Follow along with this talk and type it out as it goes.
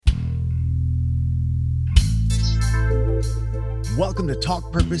Welcome to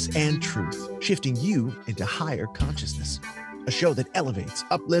Talk Purpose and Truth, shifting you into higher consciousness. A show that elevates,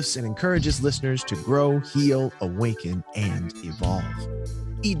 uplifts, and encourages listeners to grow, heal, awaken, and evolve.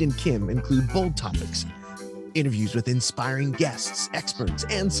 Eden and Kim include bold topics, interviews with inspiring guests, experts,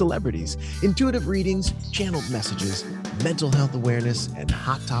 and celebrities, intuitive readings, channeled messages, mental health awareness, and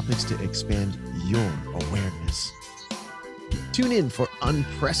hot topics to expand your awareness. Tune in for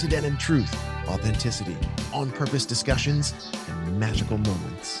unprecedented truth, authenticity, on-purpose discussions, and magical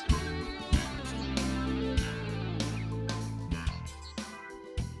moments.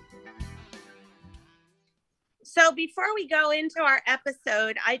 So before we go into our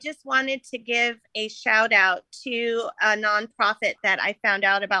episode, I just wanted to give a shout out to a nonprofit that I found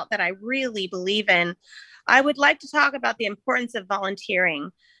out about that I really believe in. I would like to talk about the importance of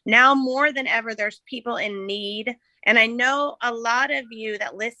volunteering. Now more than ever, there's people in need. And I know a lot of you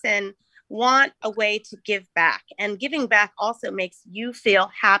that listen want a way to give back. And giving back also makes you feel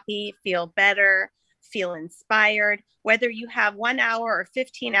happy, feel better, feel inspired. Whether you have 1 hour or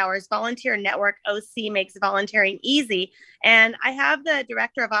 15 hours, Volunteer Network OC makes volunteering easy. And I have the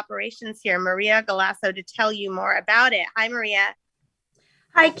Director of Operations here, Maria Galasso, to tell you more about it. Hi, Maria.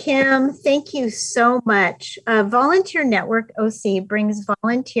 Hi, Kim. Thank you so much. Volunteer Network OC brings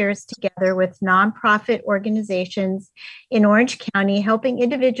volunteers together with nonprofit organizations in Orange County, helping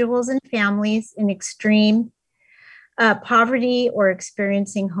individuals and families in extreme poverty or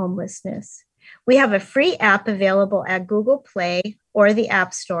experiencing homelessness. We have a free app available at Google Play or the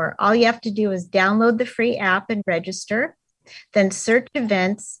App Store. All you have to do is download the free app and register, then search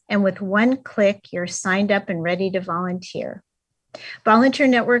events, and with one click, you're signed up and ready to volunteer. Volunteer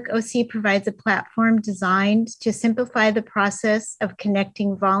Network OC provides a platform designed to simplify the process of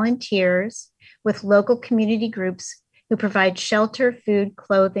connecting volunteers with local community groups who provide shelter, food,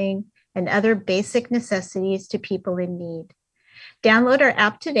 clothing, and other basic necessities to people in need. Download our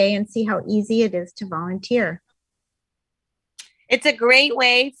app today and see how easy it is to volunteer. It's a great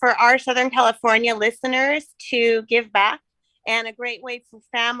way for our Southern California listeners to give back and a great way for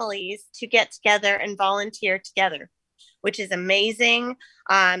families to get together and volunteer together, which is amazing,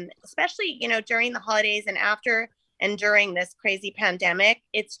 especially, during the holidays and after and during this crazy pandemic.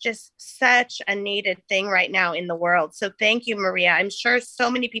 It's just such a needed thing right now in the world. So thank you, Maria. I'm sure so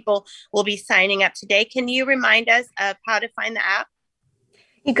many people will be signing up today. Can you remind us of how to find the app?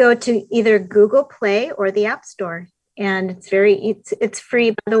 You go to either Google Play or the App Store, and it's free,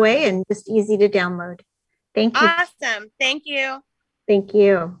 by the way, and just easy to download. Thank you. Awesome. Thank you. Thank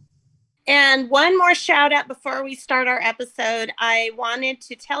you. And one more shout out before we start our episode. I wanted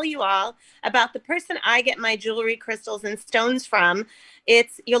to tell you all about the person I get my jewelry, crystals, and stones from.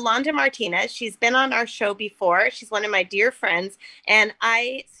 It's Yolanda Martinez. She's been on our show before. She's one of my dear friends. And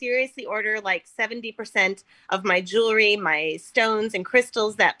I seriously order like 70% of my jewelry, my stones and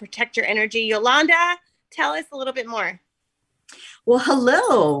crystals that protect your energy. Yolanda, tell us a little bit more. Well,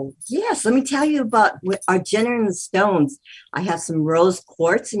 hello. Yes, let me tell you about our genuine stones. I have some rose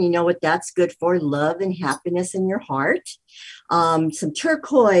quartz, and you know what that's good for? Love and happiness in your heart. Some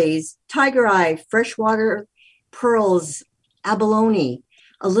turquoise, tiger eye, freshwater pearls, abalone,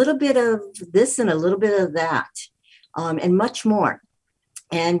 a little bit of this and a little bit of that, and much more.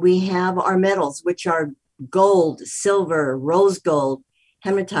 And we have our metals, which are gold, silver, rose gold,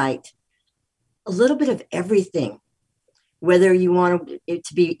 hematite, a little bit of everything. Whether you want it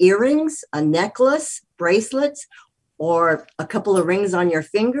to be earrings, a necklace, bracelets, or a couple of rings on your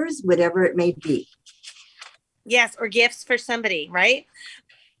fingers, whatever it may be. Yes, or gifts for somebody, right?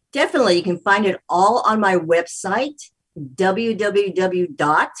 Definitely. You can find it all on my website,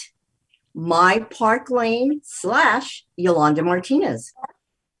 www.myparklane.com/Yolanda Martinez.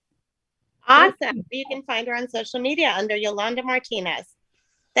 Awesome. You can find her on social media under Yolanda Martinez.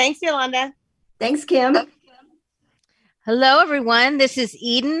 Thanks, Yolanda. Thanks, Kim. Hello, everyone. This is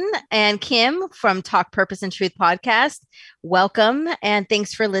Eden and Kim from Talk Purpose and Truth podcast. Welcome and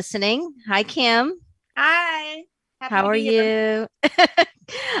thanks for listening. Hi, Kim. Hi. How are you?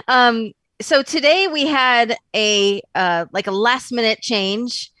 So today we had a last minute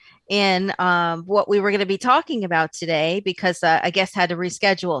change in what we were going to be talking about today because a guest had to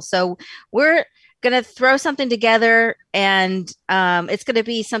reschedule. So we're going to throw something together and it's going to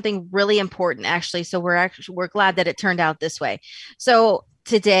be something really important, actually. So we're glad that it turned out this way. So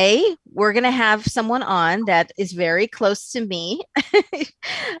today we're going to have someone on that is very close to me.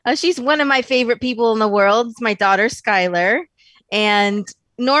 She's one of my favorite people in the world. It's my daughter, Skylar. And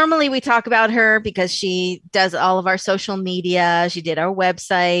normally we talk about her because she does all of our social media. She did our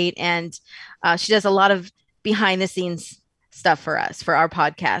website and she does a lot of behind the scenes stuff for us for our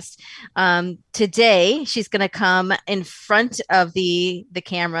podcast. Today, she's going to come in front of the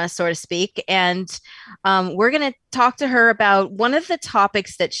camera, so to speak, and we're going to talk to her about one of the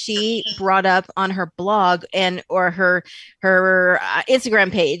topics that she brought up on her blog or her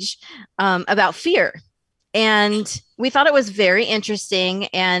Instagram page about fear. And we thought it was very interesting,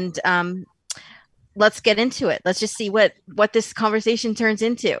 and let's get into it. Let's just see what this conversation turns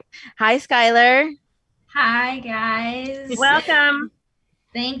into. Hi, Skylar. Hi, guys. Welcome.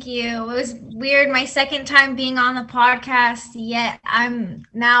 Thank you. It was weird, my second time being on the podcast, yet I'm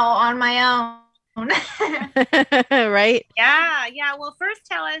now on my own. Right? Yeah. Well, first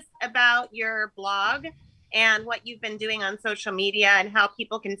tell us about your blog and what you've been doing on social media and how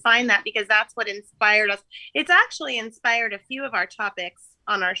people can find that, because that's what inspired us. It's actually inspired a few of our topics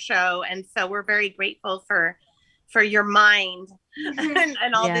on our show, and so we're very grateful for your mind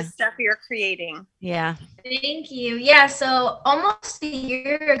and all this stuff you're creating. Yeah. Thank you. Yeah, so almost a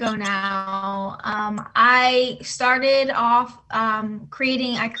year ago now, I started off I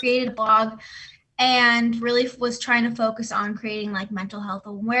created a blog and really was trying to focus on creating like mental health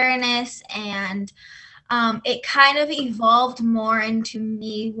awareness, and it kind of evolved more into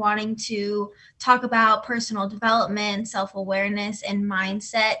me wanting to talk about personal development, self-awareness, and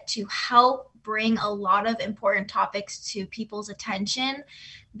mindset to help bring a lot of important topics to people's attention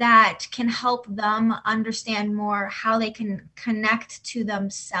that can help them understand more how they can connect to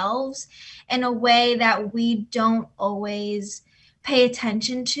themselves in a way that we don't always pay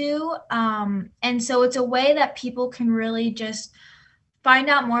attention to. And so it's a way that people can really just find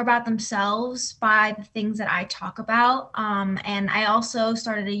out more about themselves by the things that I talk about. And I also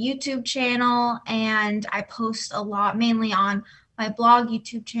started a YouTube channel, and I post a lot, mainly on my blog,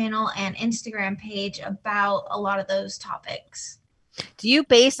 YouTube channel, and Instagram page about a lot of those topics. Do you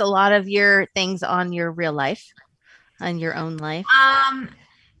base a lot of your things on your real life, on your own life?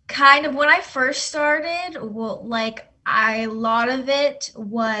 Kind of. When I first started, a lot of it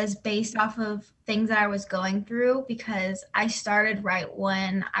was based off of things that I was going through, because I started right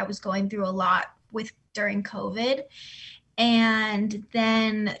when I was going through a lot during COVID. And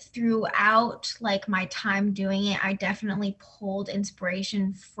then throughout like my time doing it, I definitely pulled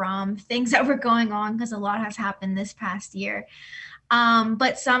inspiration from things that were going on, because a lot has happened this past year.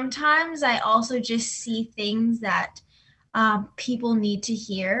 But sometimes I also just see things that people need to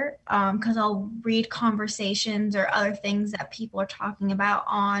hear, because I'll read conversations or other things that people are talking about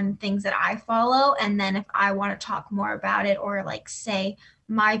on things that I follow. And then if I want to talk more about it or like say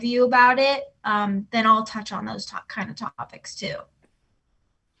my view about it, then I'll touch on those kind of topics too.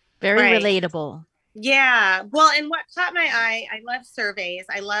 Very relatable. Yeah. Well, and what caught my eye, I love surveys.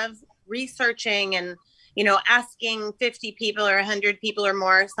 I love researching and, asking 50 people or 100 people or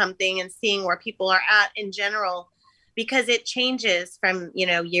more or something and seeing where people are at in general, because it changes from,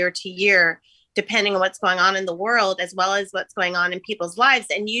 year to year, depending on what's going on in the world, as well as what's going on in people's lives.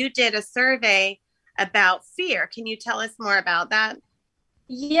 And you did a survey about fear. Can you tell us more about that?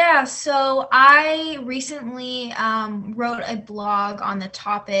 Yeah, so I recently wrote a blog on the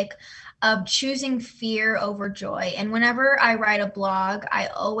topic of choosing fear over joy. And whenever I write a blog, I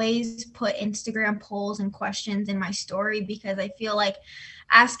always put Instagram polls and questions in my story, because I feel like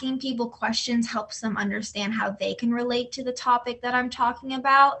asking people questions helps them understand how they can relate to the topic that I'm talking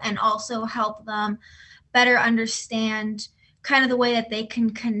about, and also help them better understand kind of the way that they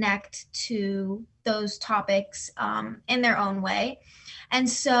can connect to those topics in their own way. And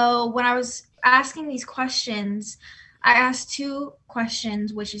so when I was asking these questions, I asked 2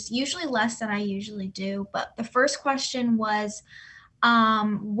 questions, which is usually less than I usually do. But the first question was,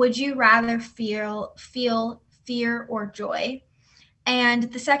 would you rather feel fear or joy? And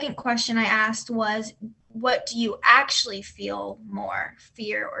the second question I asked was, what do you actually feel more,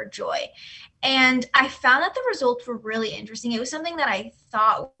 fear or joy? And I found that the results were really interesting. It was something that I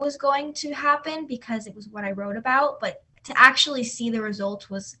thought was going to happen because it was what I wrote about, but to actually see the results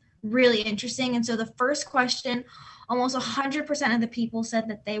was really interesting. And so the first question, almost 100% of the people said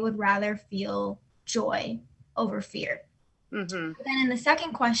that they would rather feel joy over fear. Mm-hmm. Then in the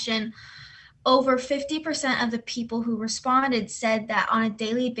second question, over 50% of the people who responded said that on a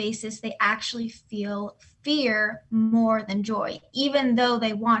daily basis, they actually feel fear more than joy, even though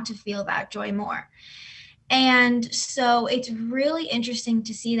they want to feel that joy more. And so it's really interesting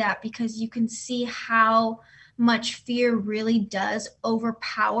to see that, because you can see how much fear really does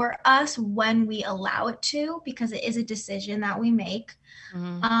overpower us when we allow it to, because it is a decision that we make.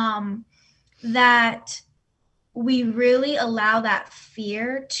 Mm-hmm. That we really allow that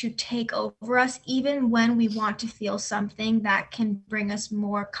fear to take over us, even when we want to feel something that can bring us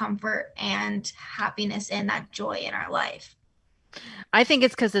more comfort and happiness and that joy in our life. I think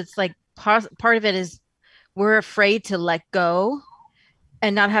it's because it's like part of it is we're afraid to let go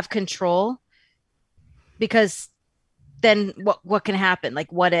and not have control, because then what can happen?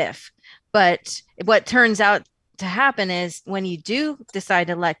 Like, what if? But what turns out to happen is when you do decide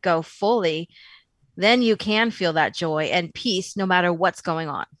to let go fully, then you can feel that joy and peace no matter what's going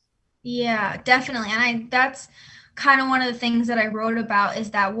on. Yeah, definitely. And that's kind of one of the things that I wrote about, is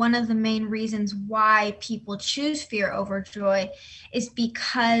that one of the main reasons why people choose fear over joy is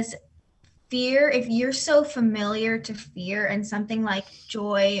because fear, if you're so familiar to fear, and something like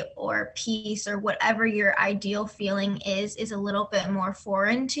joy or peace or whatever your ideal feeling is a little bit more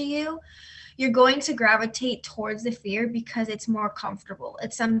foreign to you, you're going to gravitate towards the fear because it's more comfortable.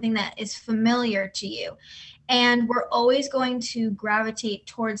 It's something that is familiar to you. And we're always going to gravitate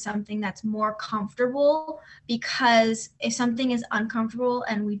towards something that's more comfortable, because if something is uncomfortable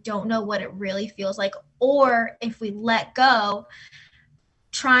and we don't know what it really feels like, or if we let go,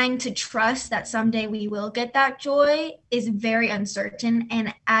 trying to trust that someday we will get that joy is very uncertain.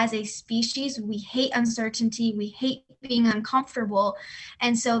 And as a species, we hate uncertainty. We hate being uncomfortable.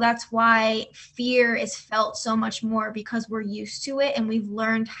 And so that's why fear is felt so much more, because we're used to it and we've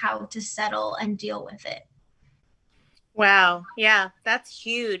learned how to settle and deal with it. Wow. Yeah, that's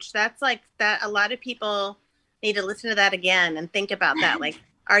huge. That's like that. A lot of people need to listen to that again and think about that. Like,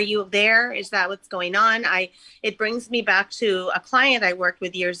 are you there? Is that what's going on? It brings me back to a client I worked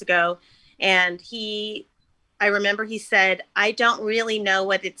with years ago. And I remember he said, I don't really know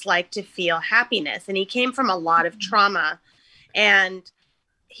what it's like to feel happiness. And he came from a lot of trauma. And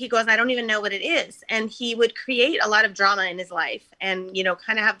he goes, I don't even know what it is. And he would create a lot of drama in his life and,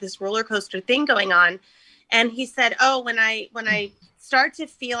 kind of have this roller coaster thing going on. And he said, when I start to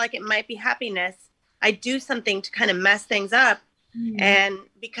feel like it might be happiness, I do something to kind of mess things up. And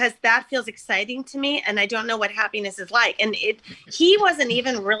because that feels exciting to me, and I don't know what happiness is like. And he wasn't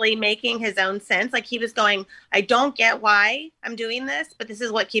even really making his own sense. Like, he was going, I don't get why I'm doing this, but this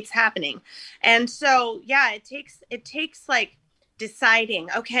is what keeps happening. And so, yeah, it takes like deciding,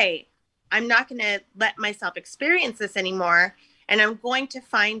 okay, I'm not going to let myself experience this anymore. And I'm going to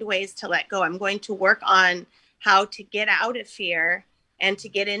find ways to let go. I'm going to work on how to get out of fear and to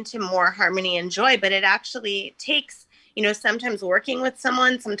get into more harmony and joy. But it actually takes, sometimes working with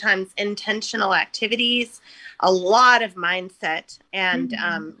someone, sometimes intentional activities, a lot of mindset and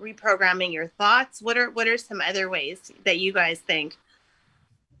reprogramming your thoughts. What are some other ways that you guys think?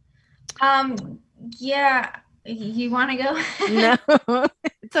 Yeah, you want to go? No,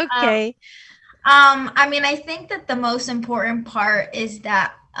 it's okay. I think that the most important part is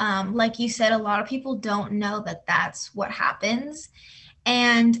that, like you said, a lot of people don't know that that's what happens.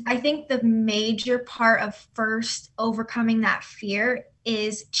 And I think the major part of first overcoming that fear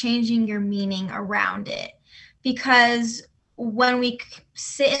is changing your meaning around it. Because when we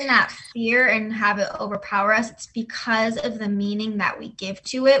sit in that fear and have it overpower us, it's because of the meaning that we give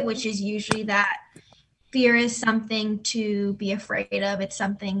to it, which is usually that fear is something to be afraid of. It's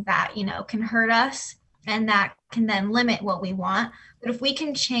something that, can hurt us, and that can then limit what we want. But if we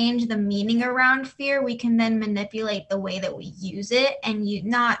can change the meaning around fear, we can then manipulate the way that we use it, and you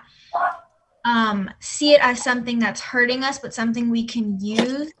not see it as something that's hurting us, but something we can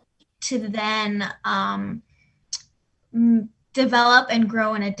use to then develop and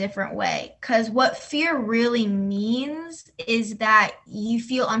grow in a different way. Because what fear really means is that you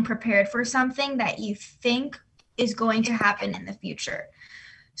feel unprepared for something that you think is going to happen in the future.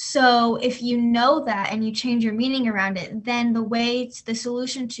 So if you know that and you change your meaning around it, then the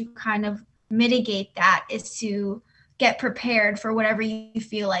solution to kind of mitigate that is to get prepared for whatever you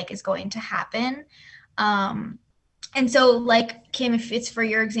feel like is going to happen. And so, like, Kim, if it's for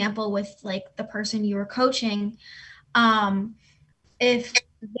your example with like the person you were coaching, if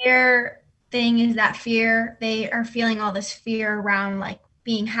their thing is that fear, they are feeling all this fear around like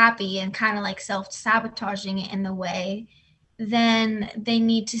being happy and kind of like self-sabotaging it in the way, then they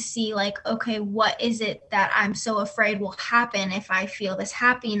need to see like, okay, what is it that I'm so afraid will happen if I feel this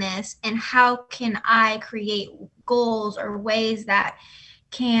happiness? And how can I create goals or ways that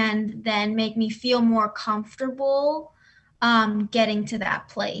can then make me feel more comfortable getting to that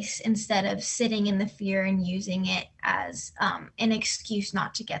place, instead of sitting in the fear and using it as an excuse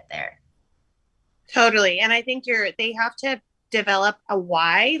not to get there. Totally. And I think they have to develop a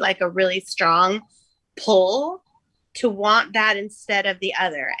why, like a really strong pull to want that instead of the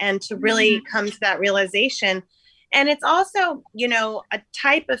other, and to really come to that realization. And it's also, a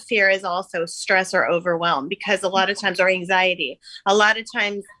type of fear is also stress or overwhelm, because a lot of times, or anxiety, a lot of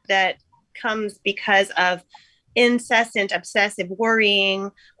times that comes because of incessant obsessive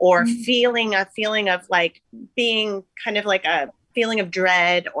worrying, or feeling a feeling of like being kind of like a feeling of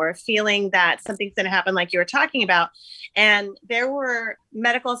dread or a feeling that something's going to happen, like you were talking about. And there were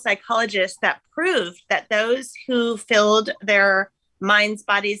medical psychologists that proved that those who filled their minds,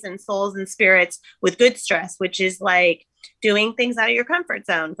 bodies, and souls and spirits with good stress, which is like doing things out of your comfort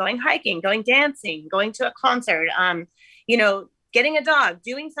zone, going hiking, going dancing, going to a concert, getting a dog,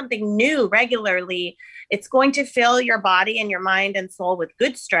 doing something new regularly, it's going to fill your body and your mind and soul with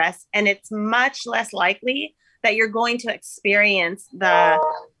good stress. And it's much less likely that you're going to experience the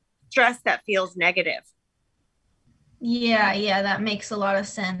stress that feels negative. Yeah, that makes a lot of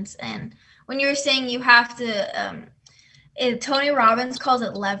sense. And when you were saying you have to, Tony Robbins calls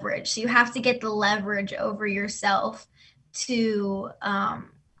it leverage. So you have to get the leverage over yourself to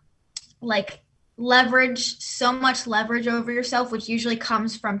leverage so much leverage over yourself, which usually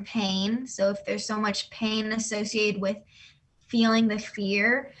comes from pain. So if there's so much pain associated with feeling the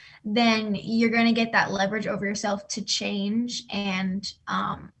fear, then you're going to get that leverage over yourself to change and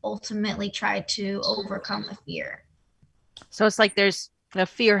ultimately try to overcome the fear. So it's like the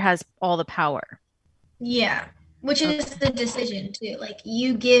fear has all the power. Yeah, which is the decision too. Like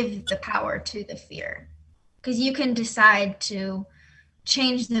you give the power to the fear because you can decide to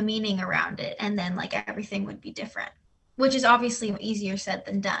change the meaning around it, and then like everything would be different, which is obviously easier said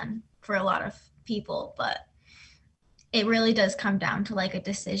than done for a lot of people, but it really does come down to like a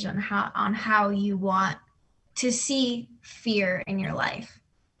decision on how you want to see fear in your life.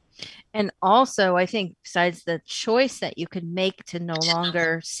 And also, I think besides the choice that you can make to no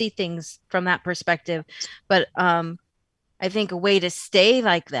longer see things from that perspective, but I think a way to stay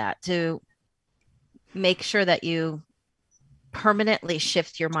like that, to make sure that you permanently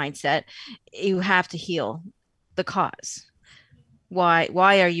shift your mindset, you have to heal the cause. Why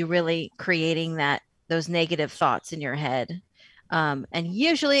are you really creating those negative thoughts in your head? And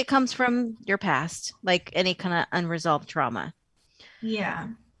usually it comes from your past, like any kind of unresolved trauma. Yeah.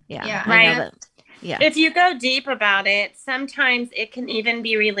 Right. If you go deep about it, sometimes it can even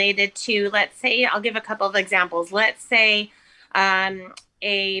be related to, let's say, I'll give a couple of examples. Let's say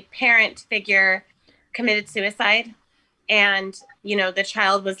a parent figure committed suicide, and the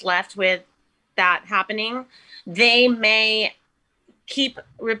child was left with that happening. They may keep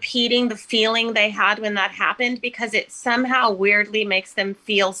repeating the feeling they had when that happened because it somehow weirdly makes them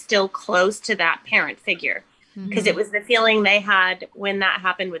feel still close to that parent figure, because it was the feeling they had when that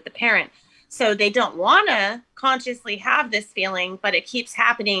happened with the parent. So they don't want to consciously have this feeling, but it keeps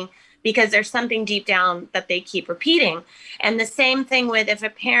happening because there's something deep down that they keep repeating. And the same thing with if a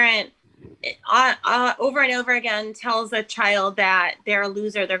parent over and over again tells a child that they're a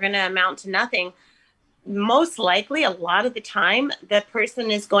loser, they're going to amount to nothing, most likely a lot of the time the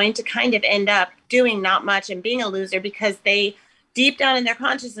person is going to kind of end up doing not much and being a loser because they deep down in their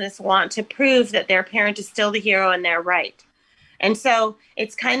consciousness want to prove that their parent is still the hero and they're right. And so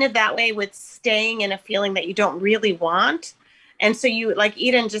it's kind of that way with staying in a feeling that you don't really want. And so you, like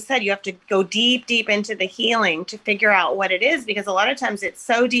Eden just said, you have to go deep into the healing to figure out what it is, because a lot of times it's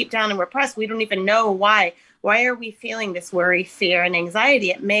so deep down and repressed, we don't even know why. Why are we feeling this worry, fear, and anxiety?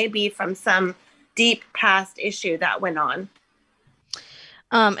 It may be from some deep past issue that went on.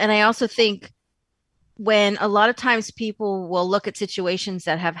 And I also think when a lot of times people will look at situations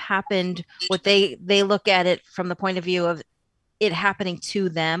that have happened, what they look at it from the point of view of it happening to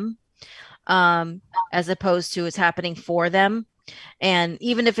them, as opposed to it's happening for them. And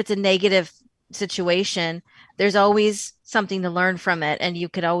even if it's a negative situation, there's always something to learn from it. And you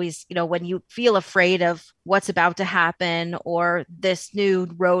could always, when you feel afraid of what's about to happen or this new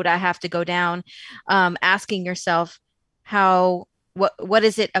road I have to go down, asking yourself what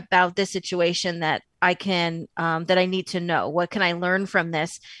is it about this situation that I can, that I need to know? What can I learn from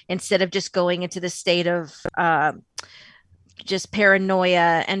this, instead of just going into the state of just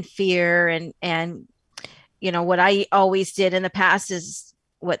paranoia and fear and what I always did in the past is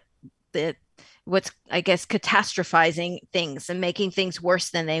what's I guess catastrophizing things and making things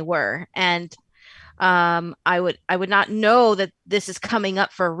worse than they were. And I would not know that this is coming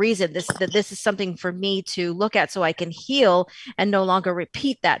up for a reason. This is something for me to look at so I can heal and no longer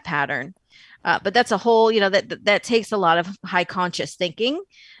repeat that pattern. But that's a whole, that takes a lot of high conscious thinking.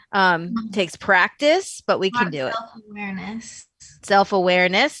 Takes practice, but we can do it.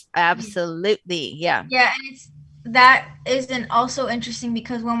 Self-awareness. Absolutely. Yeah. Yeah. And that isn't also interesting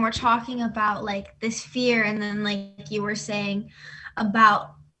because when we're talking about like this fear, and then like you were saying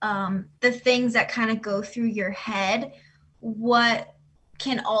about the things that kind of go through your head, what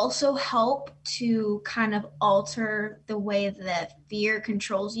can also help to kind of alter the way that fear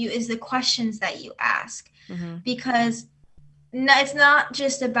controls you is the questions that you ask. Because no, it's not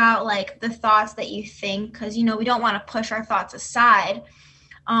just about like the thoughts that you think, because we don't want to push our thoughts aside,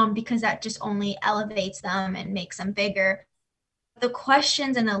 because that just only elevates them and makes them bigger. The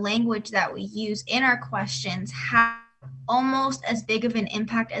questions and the language that we use in our questions have almost as big of an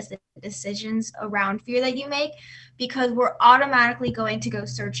impact as the decisions around fear that you make, because we're automatically going to go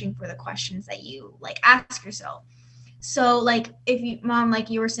searching for the questions that you like ask yourself. So like if you, mom, like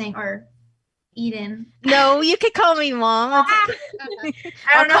you were saying, or Eden. No, you can call me mom.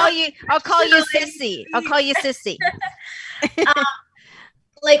 I'll call you sissy. I'll call you sissy.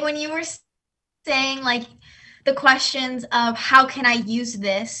 Like when you were saying like the questions of how can I use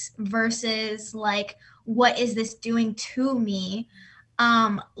this versus like what is this doing to me?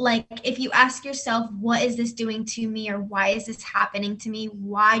 Like if you ask yourself, what is this doing to me, or why is this happening to me?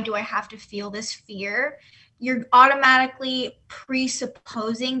 Why do I have to feel this fear? You're automatically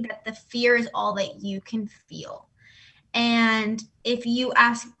presupposing that the fear is all that you can feel. And if you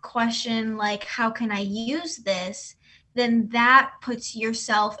ask a question like, how can I use this? Then that puts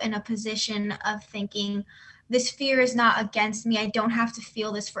yourself in a position of thinking, this fear is not against me. I don't have to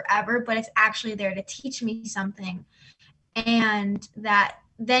feel this forever, but it's actually there to teach me something. And that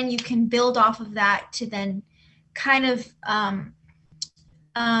then you can build off of that to then kind of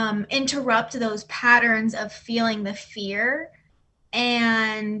interrupt those patterns of feeling the fear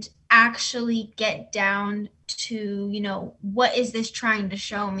and actually get down to, what is this trying to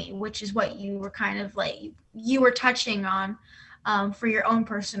show me, which is what you were kind of like, you were touching on for your own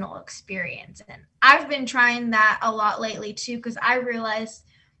personal experience. And I've been trying that a lot lately too, because I realized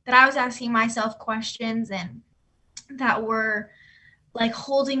that I was asking myself questions and that were like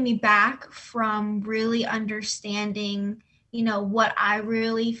holding me back from really understanding, what I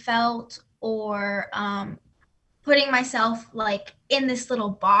really felt, or putting myself like in this little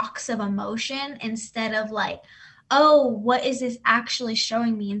box of emotion instead of like, oh, what is this actually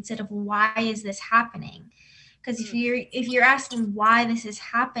showing me, instead of why is this happening? Because if you're asking why this is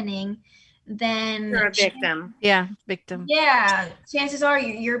happening, then you're a victim. Yeah, victim. Yeah, chances are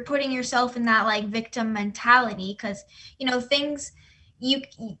you're putting yourself in that like victim mentality, because things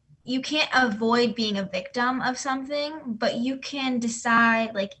you can't avoid being a victim of something, but you can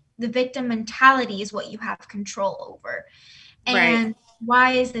decide, like the victim mentality is what you have control over. And Right.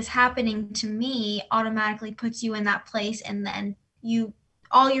 Why is this happening to me automatically puts you in that place, and then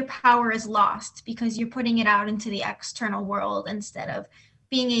all your power is lost because you're putting it out into the external world instead of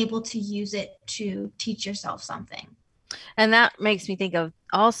being able to use it to teach yourself something. And that makes me think of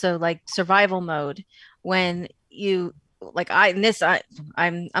also like survival mode, when you like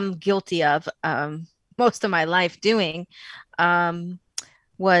I'm guilty of most of my life doing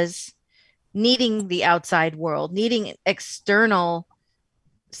was needing the outside world, needing external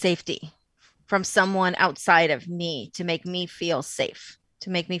safety from someone outside of me to make me feel safe, to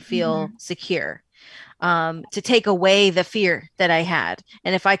make me feel secure, to take away the fear that I had.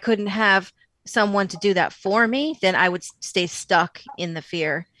 And if I couldn't have someone to do that for me, then I would stay stuck in the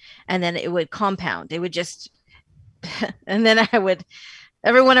fear, and then it would compound. It would just, and then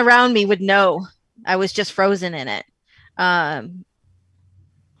everyone around me would know I was just frozen in it.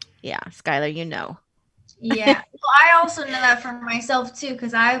 Yeah, Skylar, Yeah. Well, I also know that for myself too,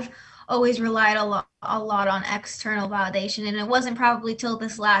 because I've always relied a lot on external validation, and it wasn't probably till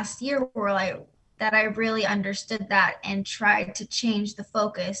this last year that I really understood that and tried to change the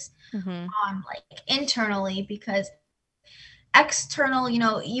focus on like internally, because external,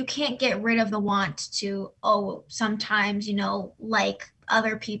 you can't get rid of the want to, sometimes, like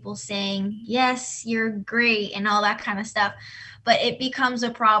other people saying, yes, you're great and all that kind of stuff. But it becomes a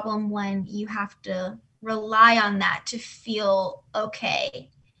problem when you have to rely on that to feel okay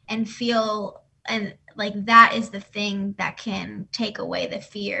and like that is the thing that can take away the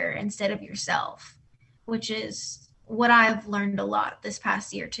fear instead of yourself, which is what I've learned a lot this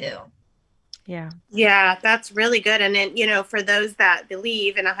past year too. Yeah, that's really good. And then, for those that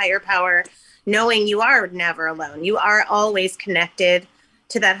believe in a higher power, knowing you are never alone, you are always connected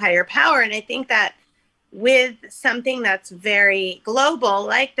to that higher power. And I think that with something that's very global,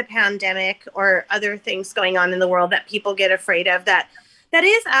 like the pandemic or other things going on in the world that people get afraid of, that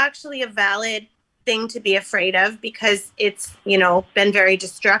is actually a valid thing to be afraid of, because it's, been very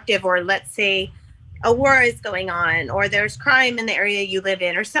destructive. Or let's say a war is going on, or there's crime in the area you live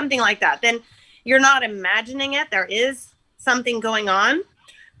in, or something like that. Then you're not imagining it. There is something going on,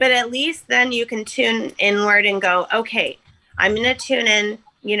 but at least then you can tune inward and go, okay, I'm going to tune in,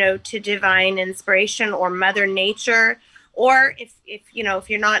 to divine inspiration or Mother Nature. Or if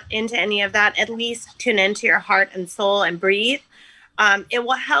you're not into any of that, at least tune into your heart and soul and breathe. it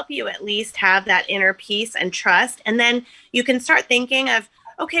will help you at least have that inner peace and trust. And then you can start thinking of,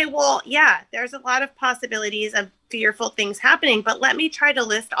 okay, well, yeah, there's a lot of possibilities of fearful things happening, but let me try to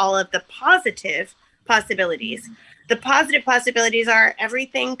list all of the positive possibilities. The positive possibilities are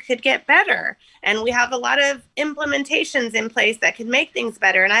everything could get better. And we have a lot of implementations in place that could make things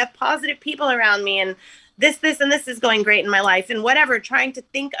better. And I have positive people around me, and this, and this is going great in my life, and whatever, trying to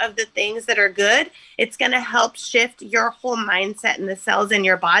think of the things that are good. It's going to help shift your whole mindset and the cells in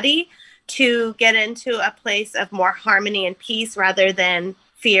your body to get into a place of more harmony and peace rather than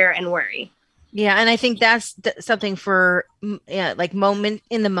fear and worry. Yeah. And I think that's something for like moment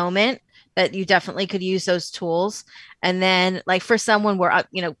in the moment, that you definitely could use those tools. And then like for someone where,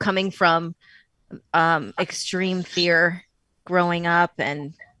 coming from extreme fear growing up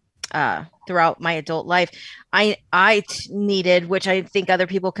and throughout my adult life, I needed, which I think other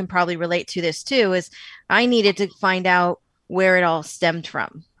people can probably relate to this too, is I needed to find out where it all stemmed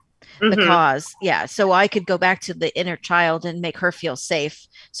from. The cause. Yeah. So I could go back to the inner child and make her feel safe.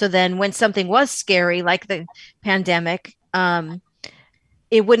 So then when something was scary, like the pandemic,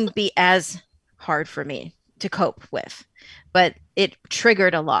 it wouldn't be as hard for me to cope with, but it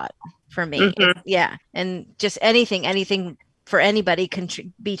triggered a lot for me. Yeah. And just anything for anybody can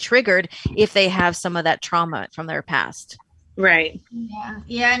be triggered if they have some of that trauma from their past. Right. Yeah.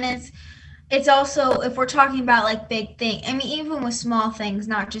 Yeah. And it's also, if we're talking about like big thing, I mean, even with small things,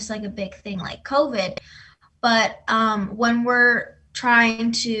 not just like a big thing like COVID, but when we're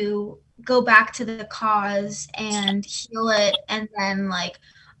trying to go back to the cause and heal it, and then like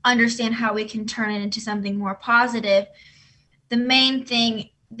understand how we can turn it into something more positive, the main thing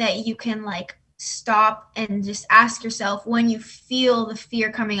that you can like stop and just ask yourself when you feel the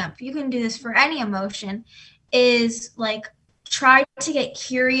fear coming up, you can do this for any emotion, is like try to get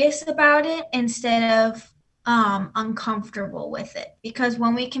curious about it instead of uncomfortable with it. Because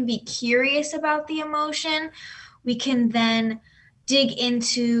when we can be curious about the emotion, we can then dig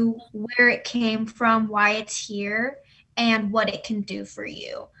into where it came from, why it's here, and what it can do for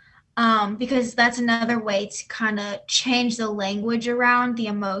you. Because that's another way to kind of change the language around the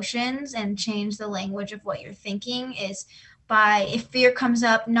emotions and change the language of what you're thinking, is by, if fear comes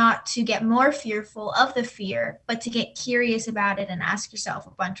up, not to get more fearful of the fear, but to get curious about it and ask yourself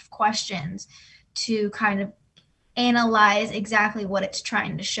a bunch of questions to kind of analyze exactly what it's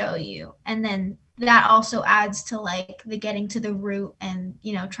trying to show you. And then that also adds to like the getting to the root and,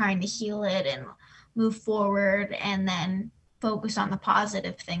 trying to heal it and move forward, and then focus on the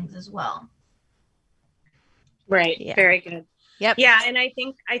positive things as well. Right. Yeah. Very good. Yep. Yeah. And I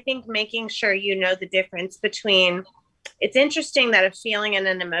think making sure you know the difference between, it's interesting that a feeling and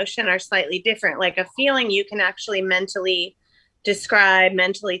an emotion are slightly different. Like a feeling, you can actually mentally describe,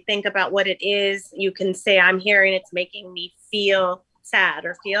 mentally think about what it is. You can say, I'm here and it's making me feel sad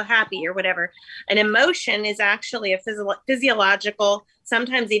or feel happy or whatever. An emotion is actually a physiological,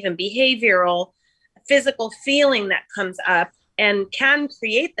 sometimes even behavioral, physical feeling that comes up and can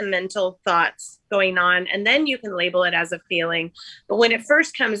create the mental thoughts going on. And then you can label it as a feeling. But when it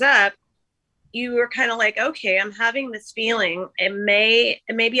first comes up, you were kind of like, okay, I'm having this feeling. It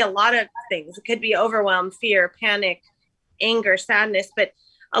may be a lot of things. It could be overwhelm, fear, panic, anger, sadness. But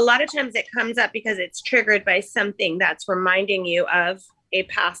a lot of times it comes up because it's triggered by something that's reminding you of a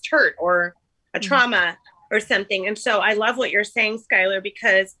past hurt or a trauma or something. And so I love what you're saying, Skylar,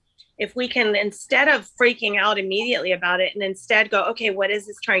 because if we can, instead of freaking out immediately about it, and instead go, okay, what is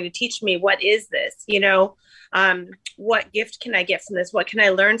this trying to teach me? What is this? What gift can I get from this? What can I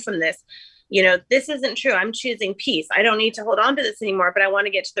learn from this? This isn't true. I'm choosing peace. I don't need to hold on to this anymore, but I want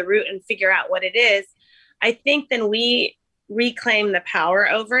to get to the root and figure out what it is. I think then we reclaim the power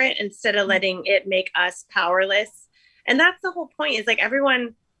over it instead of letting it make us powerless. And that's the whole point, is like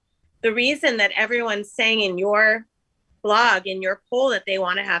the reason that everyone's saying in your blog, in your poll, that they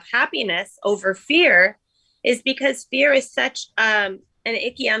want to have happiness over fear is because fear is such an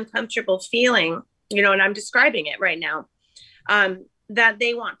icky, uncomfortable feeling, and I'm describing it right now, that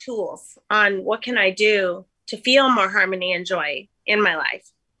they want tools on what can I do to feel more harmony and joy in my life.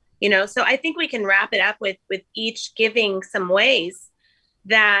 So I think we can wrap it up with each giving some ways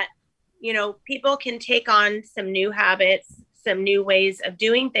that, people can take on some new habits, some new ways of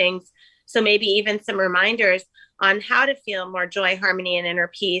doing things. So maybe even some reminders on how to feel more joy, harmony, and inner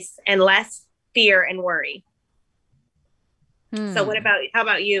peace, and less fear and worry. So how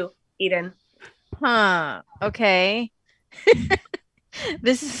about you, Eden? Okay.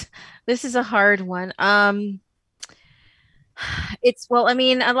 This is a hard one. A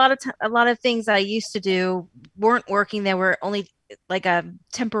lot of things I used to do weren't working. They were only like a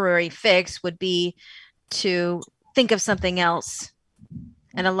temporary fix, would be to think of something else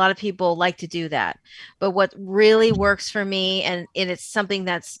And a lot of people like to do that. But what really works for me, and it's something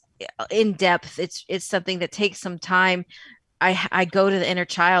that's in depth, it's something that takes some time. I go to the inner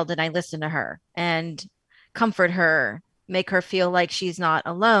child and I listen to her and comfort her, make her feel like she's not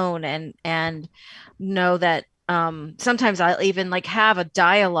alone, and know that sometimes I'll even like have a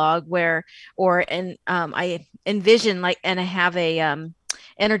dialogue where, I envision like, and I have a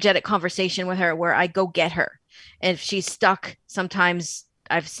energetic conversation with her where I go get her. And if she's stuck, sometimes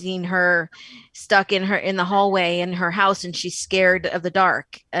I've seen her stuck in the hallway in her house, and she's scared of the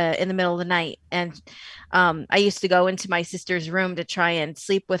dark in the middle of the night. And I used to go into my sister's room to try and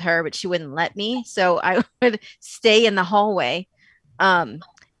sleep with her, but she wouldn't let me. So I would stay in the hallway, and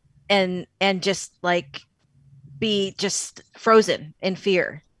just like be just frozen in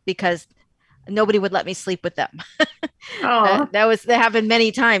fear because nobody would let me sleep with them. That happened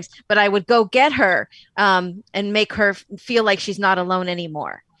many times, but I would go get her and make her feel like she's not alone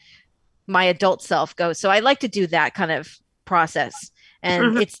anymore. My adult self goes. So I like to do that kind of process,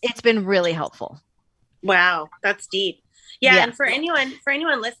 and it's been really helpful. Wow, that's deep. Yeah, and for anyone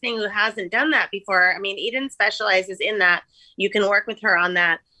listening who hasn't done that before, I mean, Eden specializes in that. You can work with her on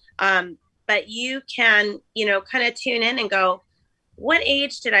that. But you can, kind of tune in and go, what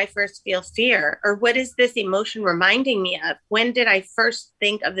age did I first feel fear? Or what is this emotion reminding me of? When did I first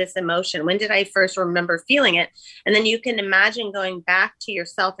think of this emotion? When did I first remember feeling it? And then you can imagine going back to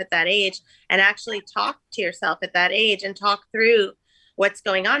yourself at that age and actually talk to yourself at that age and talk through what's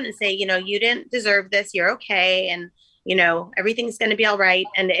going on and say, you didn't deserve this. You're okay. And, everything's going to be all right.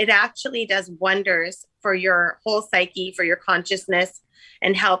 And it actually does wonders for your whole psyche, for your consciousness,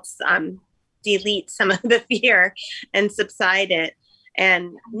 and helps delete some of the fear and subside it.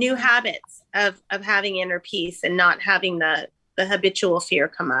 And new habits of having inner peace and not having the habitual fear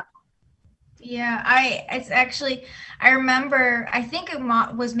come up. Yeah, I remember, I think it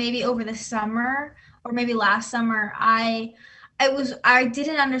was maybe over the summer or maybe last summer. I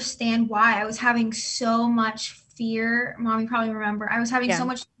didn't understand why I was having so much fear. Mom, you probably remember. I was having so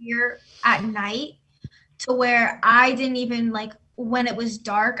much fear at night to where I didn't even like, when it was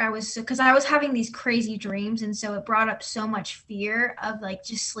dark, because I was having these crazy dreams. And so it brought up so much fear of like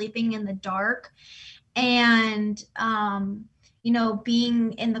just sleeping in the dark and,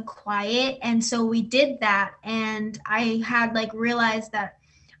 being in the quiet. And so we did that. And I had like realized that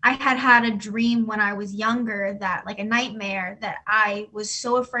I had a dream when I was younger, that like a nightmare that I was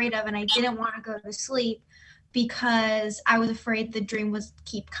so afraid of, and I didn't want to go to sleep because I was afraid the dream was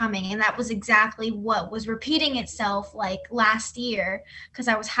keep coming. And that was exactly what was repeating itself like last year, because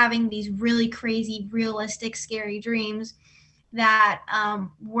I was having these really crazy, realistic, scary dreams that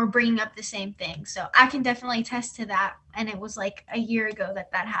were bringing up the same thing. So I can definitely attest to that. And it was like a year ago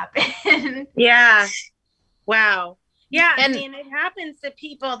that happened. Yeah. Wow. Yeah, and it happens to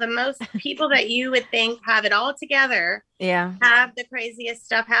people. The most people that you would think have it all together, have the craziest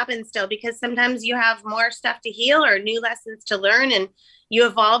stuff happen still, because sometimes you have more stuff to heal or new lessons to learn, and you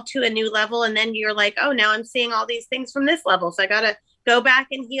evolve to a new level, and then you're like, oh, now I'm seeing all these things from this level, so I got to go back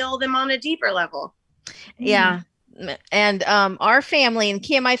and heal them on a deeper level. Yeah. And our family, and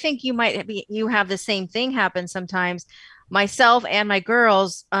Kim, I think you have the same thing happen sometimes. Myself and my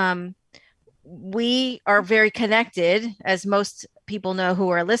girls, we are very connected, as most people know who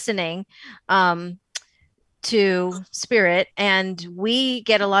are listening, to spirit, and we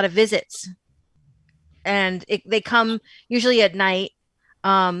get a lot of visits, and they come usually at night,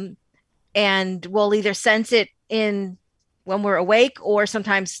 and we'll either sense it when we're awake or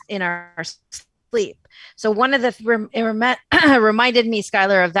sometimes in our sleep. So one of the reminded me,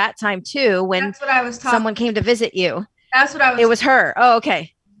 Skylar, of that time too, when that's what I was someone came to visit you. That's what I was. It was her. Oh,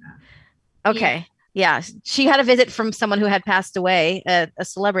 okay. Okay. Yeah. She had a visit from someone who had passed away, a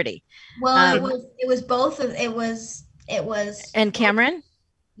celebrity. Well, it was both of it was and Cameron.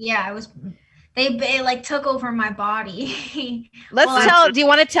 Yeah, it was. They like took over my body. Do you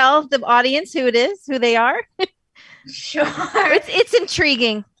want to tell the audience who they are? Sure. It's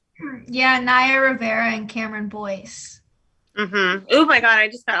intriguing. Yeah, Naya Rivera and Cameron Boyce. Mm-hmm. Oh my God, I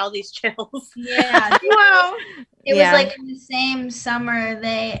just got all these chills. Yeah. Wow. It was like in the same summer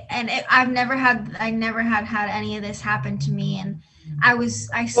I never had any of this happen to me, and I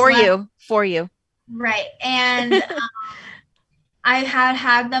slept, for you. Right. And I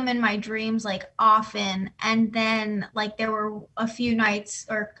had them in my dreams like often, and then like there were a few nights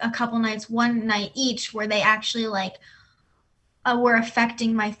or a couple nights, one night each, where they actually like were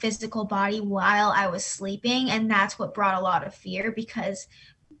affecting my physical body while I was sleeping. And that's what brought a lot of fear, because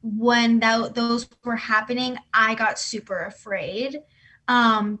when those were happening, I got super afraid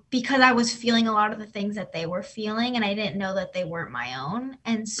because I was feeling a lot of the things that they were feeling, and I didn't know that they weren't my own.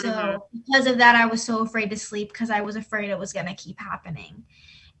 And so because of that, I was so afraid to sleep because I was afraid it was going to keep happening.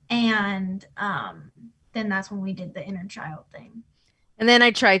 And then that's when we did the inner child thing. And then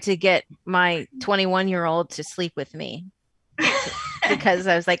I tried to get my 21-year-old to sleep with me because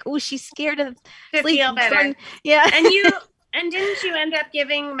I was like, oh, she's scared of to sleep. feel better. Yeah. And didn't you end up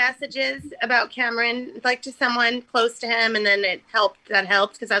giving messages about Cameron, like to someone close to him, and then that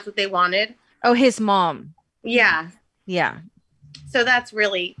helped because that's what they wanted? Oh, his mom. Yeah. Yeah. So that's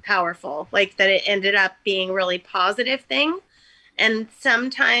really powerful, like that it ended up being a really positive thing. And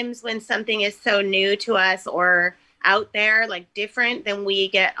sometimes when something is so new to us or out there, like different, then we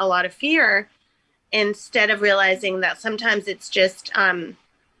get a lot of fear instead of realizing that sometimes it's just,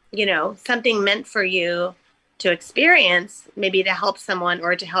 something meant for you to experience, maybe to help someone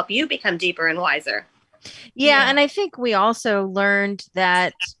or to help you become deeper and wiser. Yeah. And I think we also learned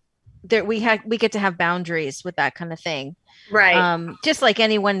that we get to have boundaries with that kind of thing. Right. Just like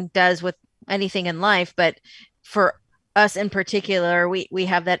anyone does with anything in life. But for us in particular, we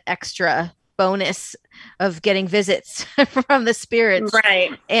have that extra bonus of getting visits from the spirits.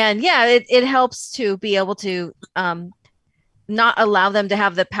 Right. And yeah, it helps to be able to not allow them to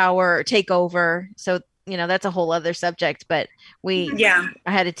have the power or take over. So that's a whole other subject, but I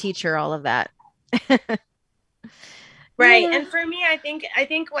had to teach her all of that. Right. And for me, I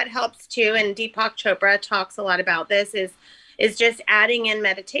think what helps too, and Deepak Chopra talks a lot about this, is just adding in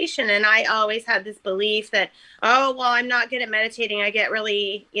meditation. And I always had this belief that, oh, well, I'm not good at meditating. I get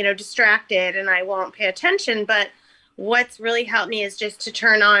really, distracted and I won't pay attention. But what's really helped me is just to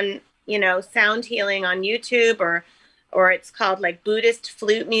turn on, sound healing on YouTube or it's called like Buddhist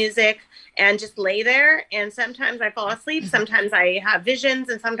flute music, and just lay there. And sometimes I fall asleep. Sometimes I have visions,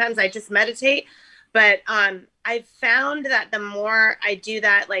 and sometimes I just meditate. But I've found that the more I do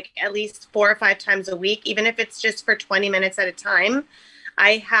that, like at least 4 or 5 times a week, even if it's just for 20 minutes at a time,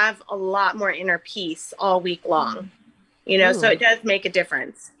 I have a lot more inner peace all week long, so it does make a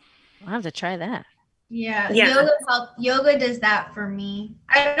difference. I'll have to try that. Yeah. Yoga does that for me.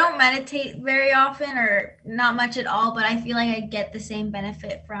 I don't meditate very often or not much at all, but I feel like I get the same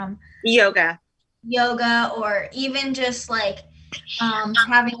benefit from yoga or even just like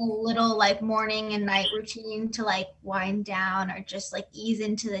having a little like morning and night routine to like wind down or just like ease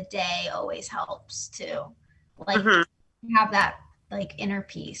into the day always helps too. Like have that like inner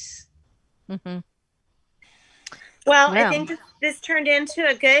peace. Mm-hmm. Well, I think this turned into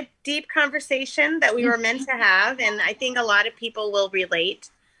a good, deep conversation that we were meant to have. And I think a lot of people will relate.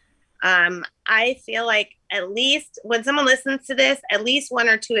 I feel like at least when someone listens to this, at least 1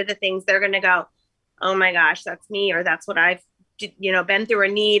 or 2 of the things they're going to go, oh my gosh, that's me, or that's what I've been through or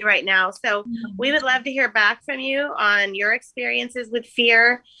need right now. So we would love to hear back from you on your experiences with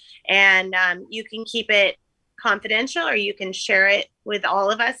fear, and you can keep it confidential or you can share it with all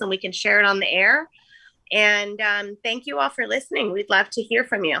of us and we can share it on the air. And thank you all for listening. We'd love to hear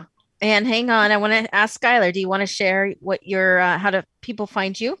from you. And hang on, I want to ask Skylar, do you want to share what your how do people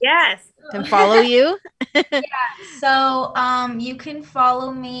find you? Yes. Can follow you? Yeah. So you can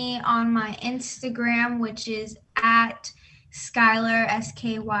follow me on my Instagram, which is at Skylar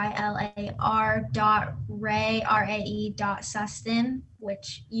SKYLAR.Rae RAE.Sustin,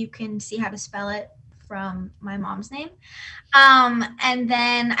 which you can see how to spell it from my mom's name. And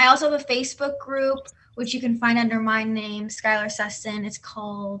then I also have a Facebook group, which you can find under my name, Skylar Sustin. It's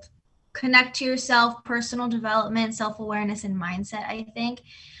called Connect to Yourself, Personal Development, Self-Awareness, and Mindset, I think.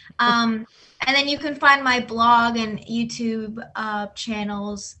 And then you can find my blog and YouTube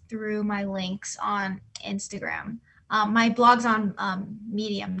channels through my links on Instagram. My blog's on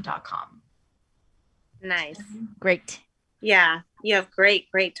medium.com. Nice. Great. Yeah, you have great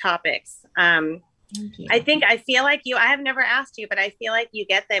topics. Thank you. I feel like I have never asked you, but I feel like you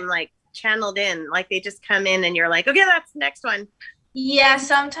get them like channeled in, like they just come in and you're like, okay, that's the next one. Yeah,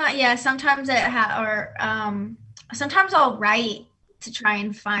 sometimes sometimes I'll write to try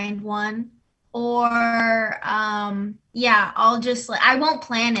and find one, or I'll just like, I won't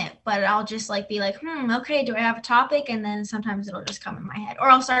plan it, but I'll just like be like, okay, do I have a topic? And then sometimes it'll just come in my head, or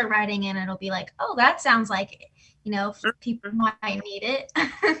I'll start writing and it'll be like, oh, that sounds like it. People might need it.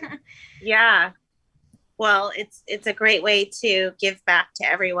 Yeah. Well, it's a great way to give back to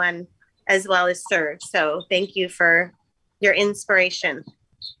everyone as well as serve. So thank you for your inspiration.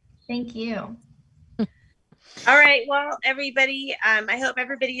 Thank you. All right. Well, everybody, I hope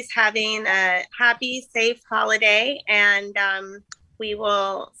everybody is having a happy, safe holiday, and we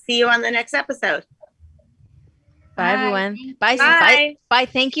will see you on the next episode. Bye, everyone. Bye. Bye. Bye.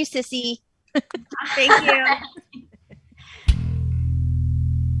 Thank you, Sissy. Thank you.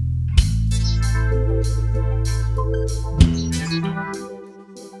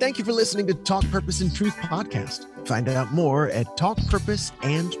 Thank you for listening to Talk Purpose and Truth podcast. Find out more at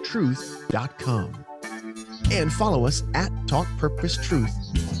talkpurposeandtruth.com. And follow us at Talk Purpose Truth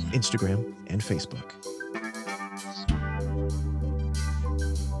on Instagram and Facebook.